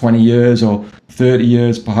last 20 years or 30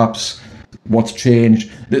 years, perhaps what's changed.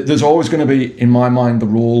 There's always going to be, in my mind, the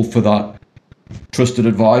role for that trusted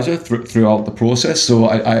advisor throughout the process. So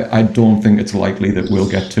I don't think it's likely that we'll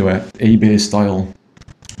get to a eBay style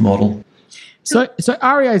model. So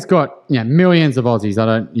REA's got, you know, millions of Aussies. I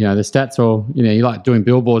don't, you know, the stats are, you know, you like doing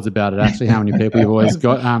billboards about it, actually, how many people you've always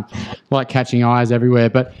got, like catching eyes everywhere.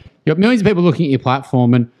 But you've got millions of people looking at your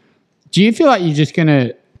platform. And do you feel like you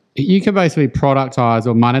can basically productize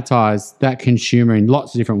or monetize that consumer in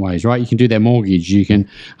lots of different ways, right? You can do their mortgage. You can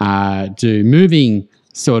do moving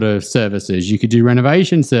sort of services. You could do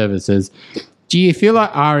renovation services. Do you feel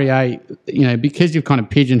like REA, you know, because you've kind of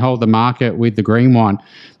pigeonholed the market with the green one,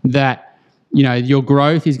 that, you know, your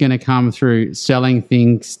growth is going to come through selling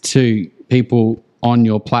things to people on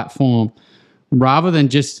your platform rather than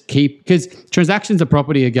just because transactions of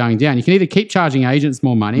property are going down. You can either keep charging agents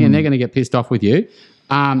more money and they're going to get pissed off with you,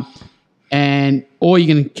 or you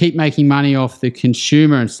can keep making money off the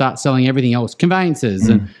consumer and start selling everything else, conveyances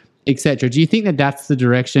and et cetera. Do you think that that's the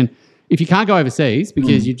direction? if you can't go overseas,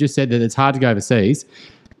 because you just said that it's hard to go overseas,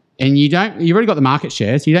 and you've already got the market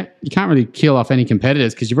share, so you can't really kill off any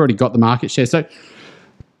competitors because you've already got the market share. So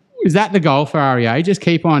is that the goal for REA? Just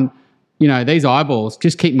keep on, these eyeballs,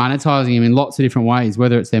 just keep monetizing them in lots of different ways,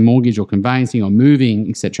 whether it's their mortgage or conveyancing or moving,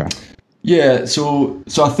 etc. Yeah, so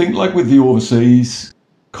I think like with the overseas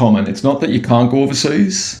comment, it's not that you can't go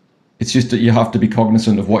overseas. It's just that you have to be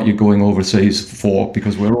cognizant of what you're going overseas for,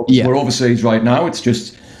 because we're overseas right now. It's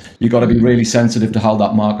just you got to be really sensitive to how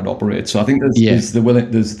that market operates. So I think there's the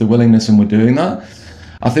willingness, and we're doing that.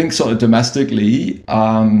 I think sort of domestically,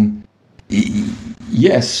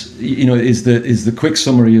 yes, is the quick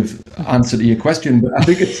summary of answer to your question. But I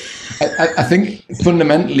think I think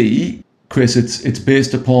fundamentally, Chris, it's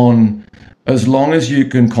based upon, as long as you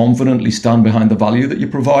can confidently stand behind the value that you're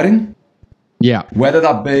providing. Yeah. Whether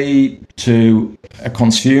that be to a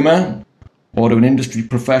consumer or to an industry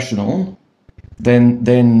professional, then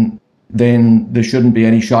there shouldn't be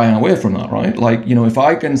any shying away from that, right? Like, if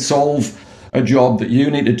I can solve a job that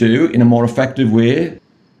you need to do in a more effective way,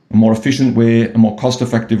 a more efficient way, a more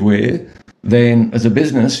cost-effective way, then as a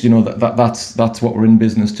business, that's what we're in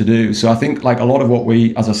business to do. So I think like a lot of what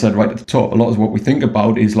we, as I said right at the top, a lot of what we think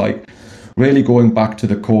about is like really going back to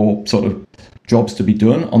the core sort of jobs to be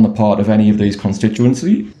done on the part of any of these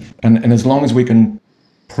constituency. And as long as we can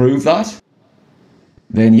prove that,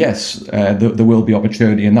 then yes, there will be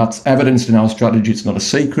opportunity. And that's evidenced in our strategy. It's not a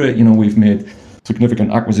secret. We've made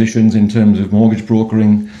significant acquisitions in terms of mortgage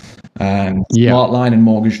brokering, Smartline and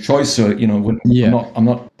Mortgage Choice. So,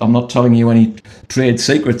 I'm not telling you any trade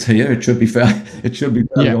secrets here. It should be fair. It should be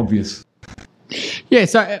fairly obvious. Yeah.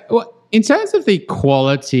 So in terms of the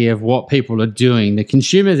quality of what people are doing, the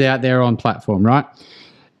consumers out there on platform, right?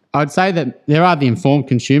 I'd say that there are the informed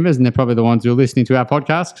consumers, and they're probably the ones who are listening to our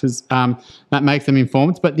podcast, because that makes them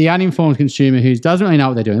informed. But the uninformed consumer who doesn't really know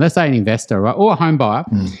what they're doing, let's say an investor, right, or a home buyer,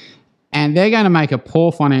 and they're going to make a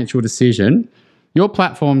poor financial decision, your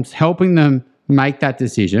platform's helping them make that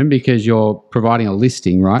decision because you're providing a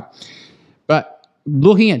listing, right? But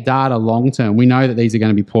looking at data long term, we know that these are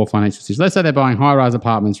going to be poor financial decisions. Let's say they're buying high-rise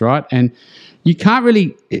apartments, right? And you can't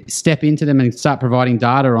really step into them and start providing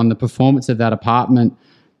data on the performance of that apartment,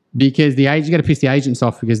 because you got to piss the agents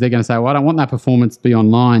off, because they're going to say, well, I don't want that performance to be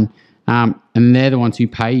online, and they're the ones who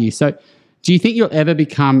pay you. So do you think you'll ever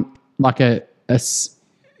become like a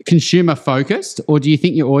consumer focused, or do you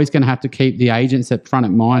think you're always going to have to keep the agents at front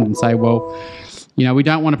of mind and say, well, we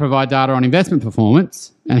don't want to provide data on investment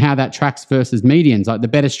performance and how that tracks versus medians, like the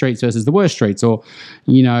better streets versus the worst streets, or,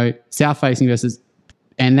 south facing versus,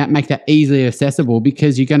 and that make that easily accessible,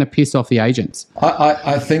 because you're going to piss off the agents.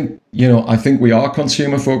 I think we are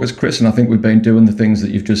consumer focused, Chris, and I think we've been doing the things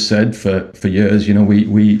that you've just said for years.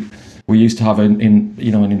 We used to have a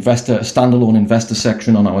standalone investor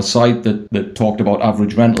section on our site that talked about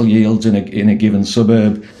average rental yields in a given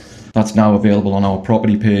suburb. That's now available on our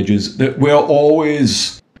property pages. That we're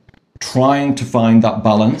always trying to find that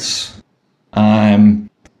balance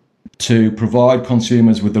to provide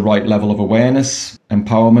consumers with the right level of awareness,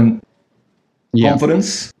 empowerment,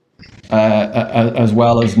 confidence, as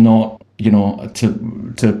well as not,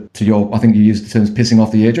 to your, I think you used the terms pissing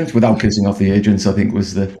off the agents, without pissing off the agents, I think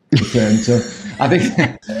was the term. So I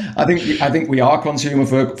think we are consumer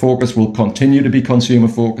focused. We'll continue to be consumer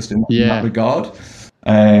focused in that regard.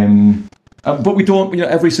 But we don't,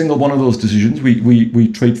 every single one of those decisions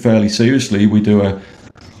we treat fairly seriously. We do a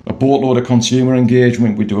boatload of consumer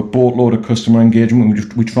engagement. We do a boatload of customer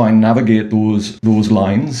engagement. We try and navigate those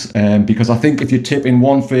lines, because I think if you tip in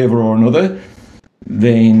one favour or another,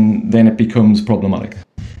 then it becomes problematic.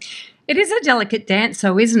 It is a delicate dance,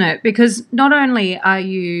 though, isn't it? Because not only are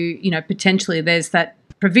you, potentially there's that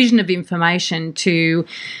provision of information to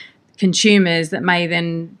consumers that may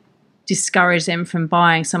then discourage them from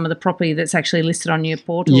buying some of the property that's actually listed on your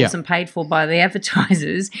portals and paid for by the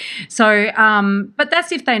advertisers. So, but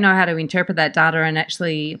that's if they know how to interpret that data and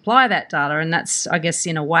actually apply that data. And that's, I guess,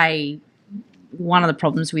 in a way, one of the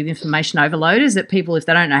problems with information overload is that people, if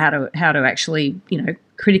they don't know how to actually,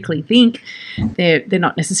 critically think, they're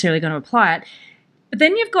not necessarily going to apply it. But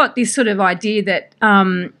then you've got this sort of idea that,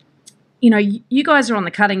 you guys are on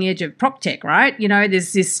the cutting edge of prop tech, right?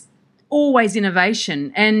 There's this always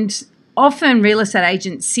innovation, and often real estate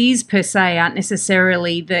agencies per se aren't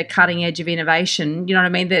necessarily the cutting edge of innovation. You know what I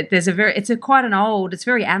mean? It's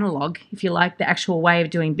very analog, if you like, the actual way of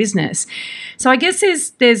doing business. So I guess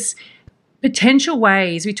there's potential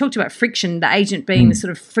ways. We talked about friction, the agent being the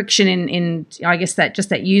sort of friction in I guess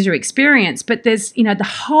that user experience. But there's, the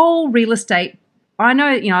whole real estate I know,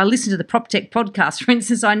 I listen to the PropTech podcast, for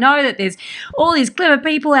instance. I know that there's all these clever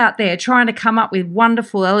people out there trying to come up with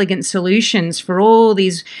wonderful, elegant solutions for all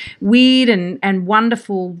these weird and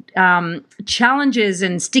wonderful challenges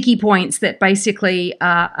and sticky points that basically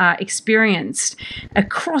are experienced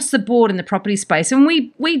across the board in the property space. And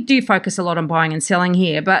we do focus a lot on buying and selling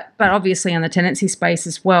here, but obviously on the tenancy space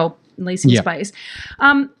as well, leasing space.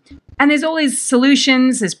 And there's all these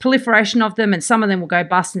solutions, there's proliferation of them, and some of them will go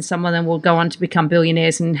bust and some of them will go on to become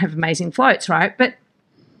billionaires and have amazing floats, right? But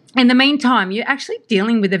in the meantime, you're actually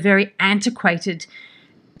dealing with a very antiquated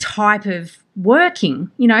type of working,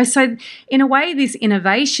 So in a way, this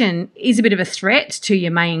innovation is a bit of a threat to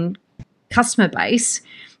your main customer base.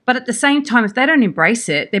 But at the same time, if they don't embrace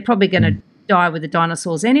it, they're probably going to die with the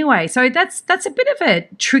dinosaurs anyway. So that's a bit of a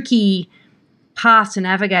tricky path to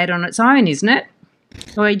navigate on its own, isn't it?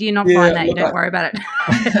 Or do you not find that? You don't worry about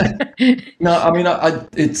it. No, I mean,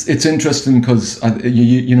 it's interesting because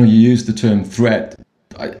you use the term threat.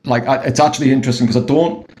 It's actually interesting because I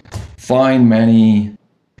don't find many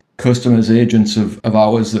customers, agents of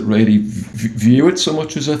ours that really view it so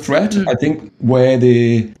much as a threat. I think where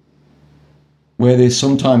they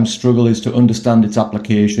sometimes struggle is to understand its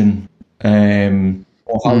application,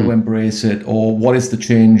 or how to embrace it, or what does the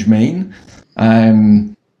change mean.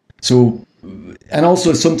 And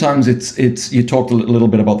also sometimes it's you talked a little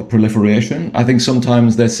bit about the proliferation. I think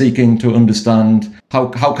sometimes they're seeking to understand how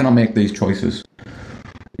can I make these choices.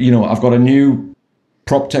 I've got a new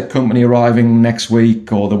prop tech company arriving next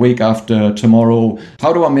week or the week after tomorrow.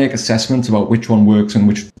 How do I make assessments about which one works and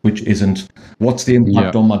which isn't? What's the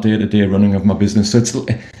impact on my day-to-day running of my business? So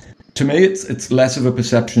to me, it's less of a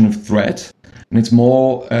perception of threat. And it's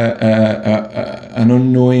more an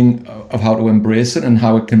unknowing of how to embrace it and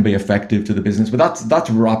how it can be effective to the business. But that's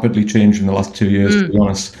rapidly changed in the last 2 years, to be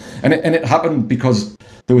honest. And it happened because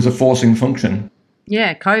there was a forcing function.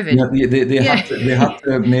 Yeah, COVID. They had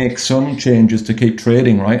to make some changes to keep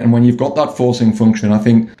trading, right? And when you've got that forcing function, I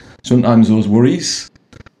think sometimes those worries,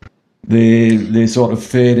 they sort of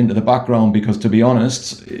fade into the background because, to be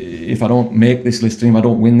honest, if I don't make this listing, if I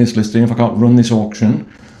don't win this listing, if I can't run this auction,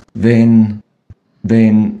 then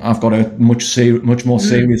I've got a much more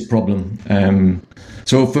serious problem.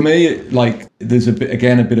 So for me, there's a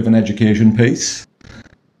bit of an education piece.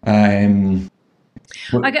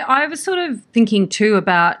 I was sort of thinking too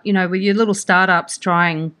about, with your little startups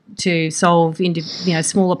trying to solve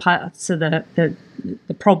smaller parts of the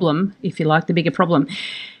problem, if you like, the bigger problem.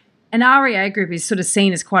 And REA Group is sort of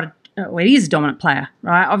seen as it is a dominant player,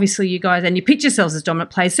 right? Obviously, you guys, and you pitch yourselves as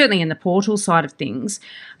dominant players, certainly in the portal side of things.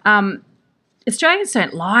 Australians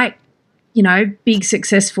don't like, big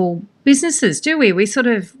successful businesses, do we? We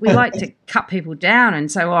like to cut people down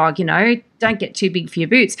and say, don't get too big for your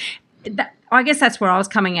boots. I guess that's where I was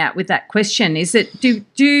coming at with that question. Is that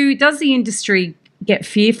does the industry get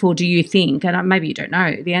fearful, do you think? And maybe you don't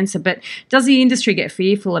know the answer, but does the industry get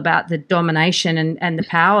fearful about the domination and the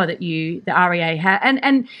power that the REA has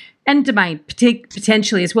and Domain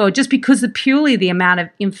potentially as well, just because of purely the amount of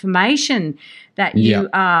information that you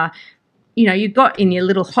are, you've got in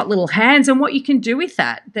your hot little hands and what you can do with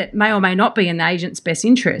that may or may not be in the agent's best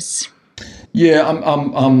interests? Yeah,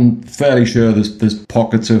 I'm fairly sure there's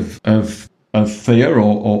pockets of fear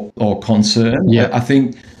or concern. Yeah. I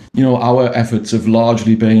think, our efforts have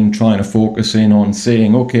largely been trying to focus in on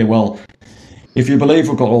saying, okay, well, if you believe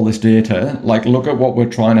we've got all this data, look at what we're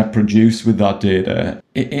trying to produce with that data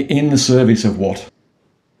in the service of what?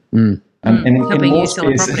 And in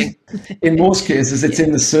most cases, it's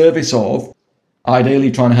in the service of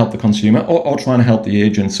ideally trying to help the consumer or trying to help the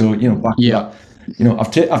agent. So, back to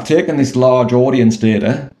that, I've taken this large audience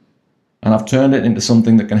data and I've turned it into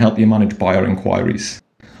something that can help you manage buyer inquiries.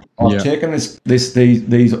 I've taken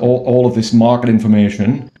all of this market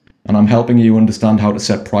information and I'm helping you understand how to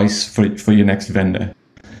set price for your next vendor.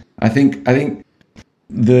 I think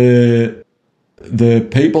the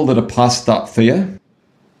people that are past that fear,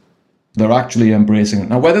 they're actually embracing it.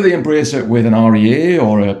 Now, whether they embrace it with an REA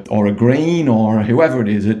or a green or whoever it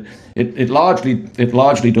is, it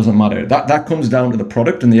largely doesn't matter. That comes down to the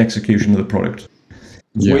product and the execution of the product.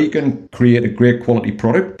 If we can create a great quality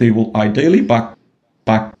product, they will ideally back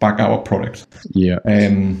our product.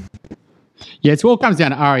 It all comes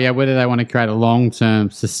down to REA, whether they want to create a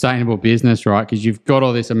long-term sustainable business, right? Because you've got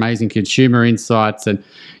all this amazing consumer insights and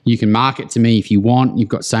you can market to me if you want. You've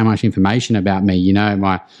got so much information about me,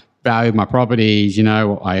 my value of my properties,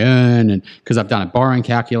 what I earn, and because I've done a borrowing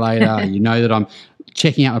calculator, that I'm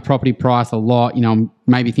checking out my property price a lot, I'm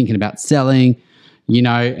maybe thinking about selling,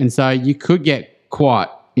 and so you could get quite,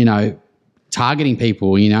 targeting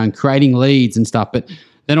people, and creating leads and stuff. But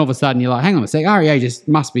then all of a sudden you're like, hang on a sec, REA just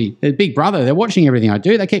must be their big brother. They're watching everything I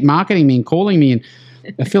do. They keep marketing me and calling me, and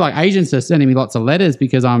I feel like agents are sending me lots of letters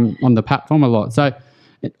because I'm on the platform a lot. So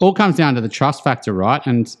it all comes down to the trust factor, right?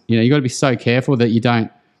 And, you got to be so careful that you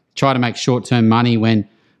don't try to make short-term money when,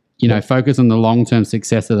 focus on the long-term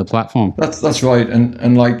success of the platform. That's right.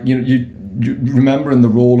 And like, you remembering the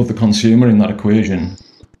role of the consumer in that equation.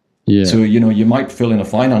 Yeah. So, you might fill in a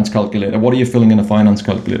finance calculator. What are you filling in a finance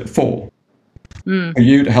calculator for? For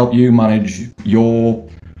you to help you manage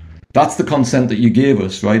that's the consent that you gave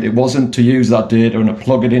us, right? It wasn't to use that data and to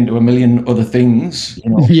plug it into a million other things,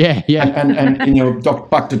 Yeah. And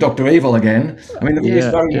back to Dr. Evil again. I mean, this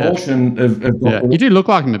very notion of Dr. You do look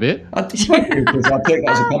like him a bit. Thank you, because I take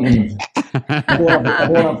that as a compliment.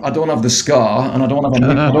 I don't have the scar, and I don't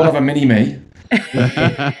have a mini-me.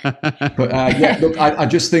 But look, I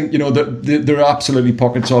just think that there are absolutely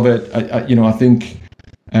pockets of it. I think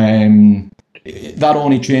that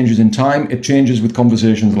only changes in time. It changes with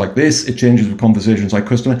conversations like this. It changes with conversations like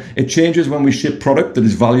customer. It changes when we ship product that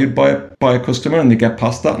is valued by a customer, and they get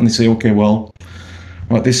past that and they say, okay, well,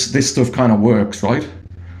 this stuff kind of works, right?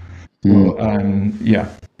 So, yeah.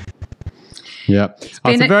 It's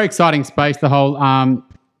a very exciting space. The whole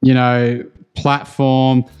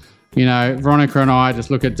platform. Veronica and I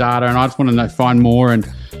just look at data, and I just want to find more. And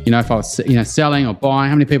if I was selling or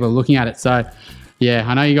buying, how many people are looking at it? So. Yeah,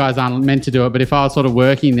 I know you guys aren't meant to do it, but if I was sort of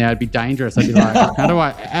working there, it'd be dangerous. I'd be like, how do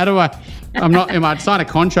I, I'd sign a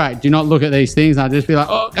contract, do not look at these things. And I'd just be like,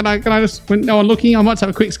 oh, can I just, when no one looking, I might have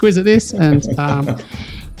a quick squiz at this. And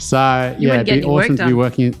so, it'd be awesome to be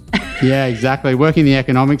working. Yeah, exactly. Working the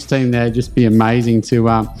economics team there, just be amazing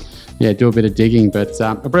to, do a bit of digging. But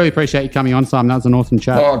I really appreciate you coming on, Simon. That was an awesome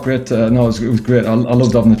chat. Oh, great. It was great. I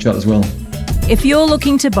loved having the chat as well. If you're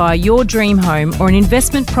looking to buy your dream home or an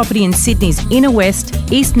investment property in Sydney's inner west,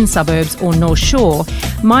 eastern suburbs or North Shore,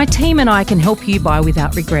 my team and I can help you buy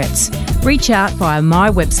without regrets. Reach out via my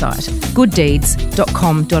website,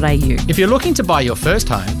 gooddeeds.com.au. If you're looking to buy your first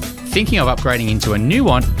home, thinking of upgrading into a new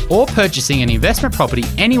one, or purchasing an investment property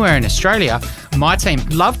anywhere in Australia, my team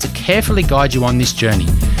love to carefully guide you on this journey.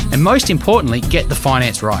 And most importantly, get the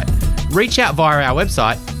finance right. Reach out via our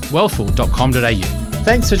website, wealthful.com.au.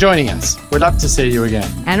 Thanks for joining us. We'd love to see you again.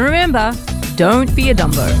 And remember, don't be a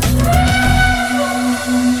Dumbo.